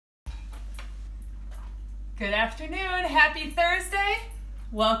Good afternoon, happy Thursday.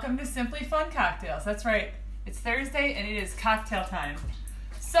 Welcome to Simply Fun Cocktails. That's right, it's Thursday and it is cocktail time.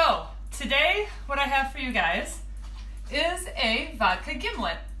 So today what I have for you guys is a Vodka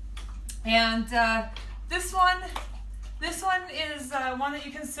Gimlet. And this one is one that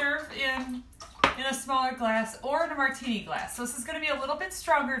you can serve in a smaller glass or in a martini glass. So this is going to be a little bit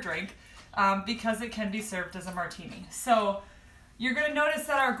stronger drink because it can be served as a martini. So you're going to notice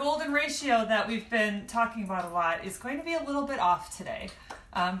that our golden ratio that we've been talking about a lot is going to be a little bit off today,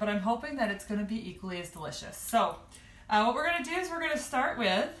 but I'm hoping that it's going to be equally as delicious. So what we're going to do is we're going to start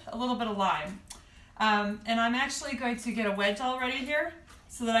with a little bit of lime. And I'm actually going to get a wedge all ready here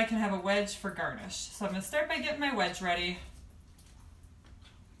so that I can have a wedge for garnish. So I'm going to start by getting my wedge ready.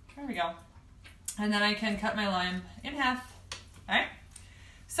 There we go. And then I can cut my lime in half. All right.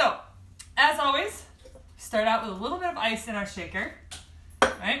 So as always, start out with a little bit of ice in our shaker.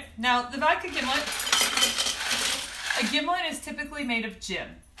 All right. Now the Vodka Gimlet, a gimlet is typically made of gin.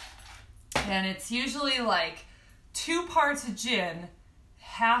 And it's usually like 2 parts gin,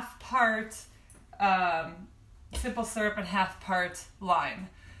 half part simple syrup and half part lime.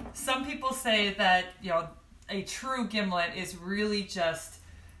 Some people say that, a true gimlet is really just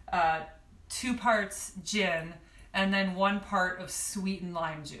 2 parts gin and then 1 part of sweetened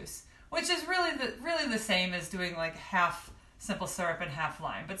lime juice, which is really the same as doing like half simple syrup and half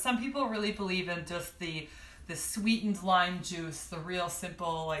lime. But some people really believe in just the sweetened lime juice, the real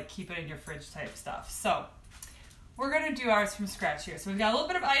simple, like keep it in your fridge type stuff. So we're going to do ours from scratch here. So we've got a little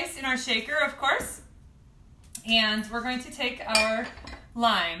bit of ice in our shaker, of course, and we're going to take our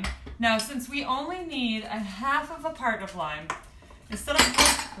lime. Now, since we only need a half of a part of lime, instead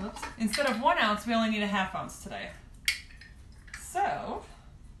of 1 ounce, we only need a ½ ounce today. So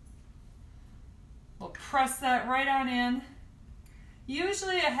we'll press that right on in.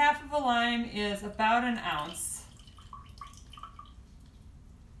 Usually a half of a lime is about 1 ounce.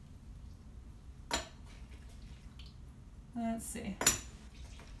 Let's see.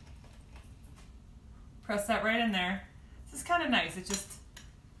 Press that right in there. This is kind of nice.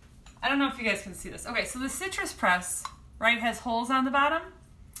 I don't know if you guys can see this. Okay, so the citrus press, right, has holes on the bottom.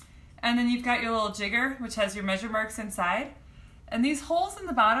 And then you've got your little jigger, which has your measure marks inside. And these holes in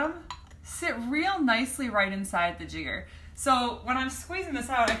the bottom sit real nicely right inside the jigger. So when I'm squeezing this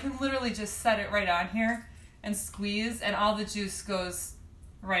out, I can literally just set it right on here and squeeze, and all the juice goes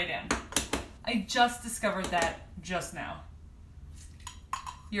right in. I just discovered that just now.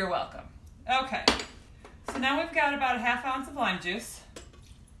 You're welcome. Okay, so now we've got about a ½ ounce of lime juice.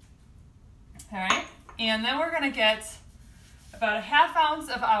 All right, and then we're gonna get about a ½ ounce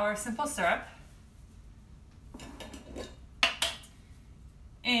of our simple syrup.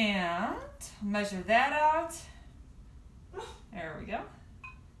 And measure that out. There we go.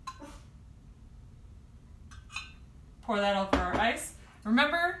 Pour that over our ice.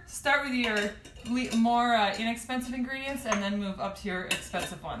 Remember, start with your more inexpensive ingredients and then move up to your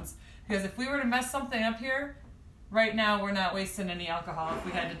expensive ones. Because if we were to mess something up here, right now we're not wasting any alcohol if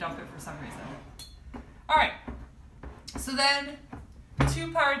we had to dump it for some reason. All right, so then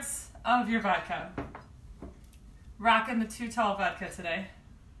 2 parts of your vodka. Rocking the 2 tall vodka today.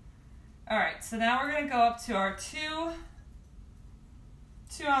 All right, so now we're gonna go up to our 2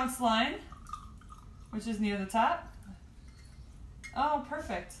 ounce line, which is near the top. Oh,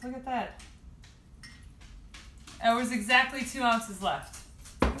 perfect, look at that. There was exactly 2 ounces left.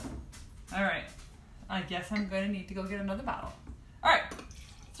 All right, I guess I'm gonna need to go get another bottle. All right,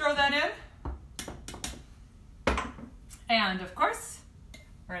 throw that in. And of course,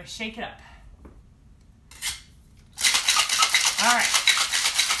 we're gonna shake it up. All right.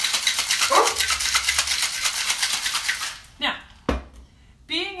 Now,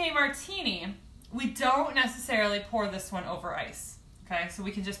 being a martini, we don't necessarily pour this one over ice. Okay, so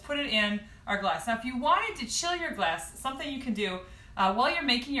we can just put it in our glass. Now, if you wanted to chill your glass, something you can do while you're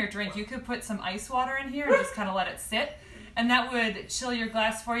making your drink, you could put some ice water in here and just kind of let it sit, and that would chill your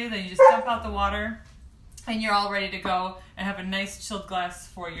glass for you. Then you just dump out the water, and you're all ready to go and have a nice chilled glass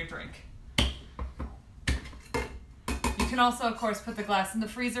for your drink. You can also, of course, put the glass in the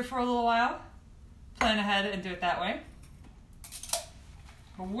freezer for a little while. Plan ahead and do it that way.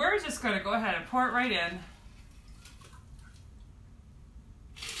 But we're just going to go ahead and pour it right in.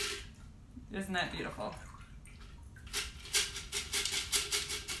 Isn't that beautiful?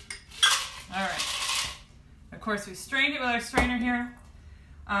 All right. Of course, we strained it with our strainer here.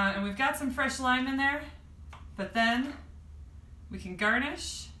 And we've got some fresh lime in there. But then we can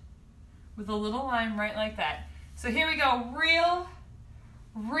garnish with a little lime right like that. So here we go.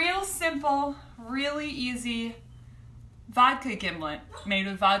 Real simple, really easy Vodka Gimlet, made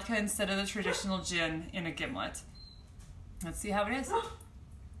with vodka instead of the traditional gin in a gimlet. Let's see how it is.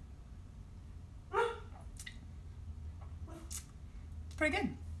 Pretty good.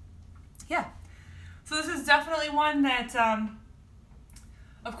 Yeah. So this is definitely one that,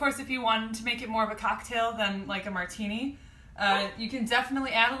 of course, if you wanted to make it more of a cocktail than like a martini, you can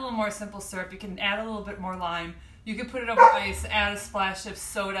definitely add a little more simple syrup. You can add a little bit more lime. You could put it over ice, add a splash of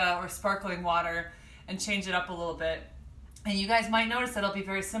soda or sparkling water, and change it up a little bit. And you guys might notice that it'll be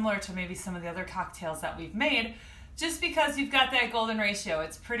very similar to maybe some of the other cocktails that we've made, just because you've got that golden ratio.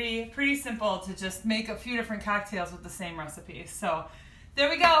 It's pretty simple to just make a few different cocktails with the same recipe. So there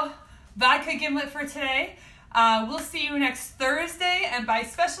we go. Vodka Gimlet for today. We'll see you next Thursday, and by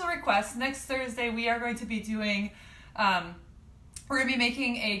special request, next Thursday we are going to be doing, we're going to be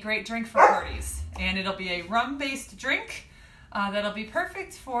making a great drink for parties, and it'll be a rum-based drink that'll be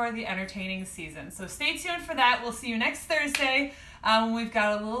perfect for the entertaining season. So stay tuned for that. We'll see you next Thursday when we've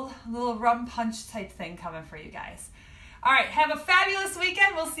got a little rum punch type thing coming for you guys. All right, have a fabulous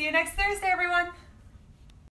weekend. We'll see you next Thursday, everyone.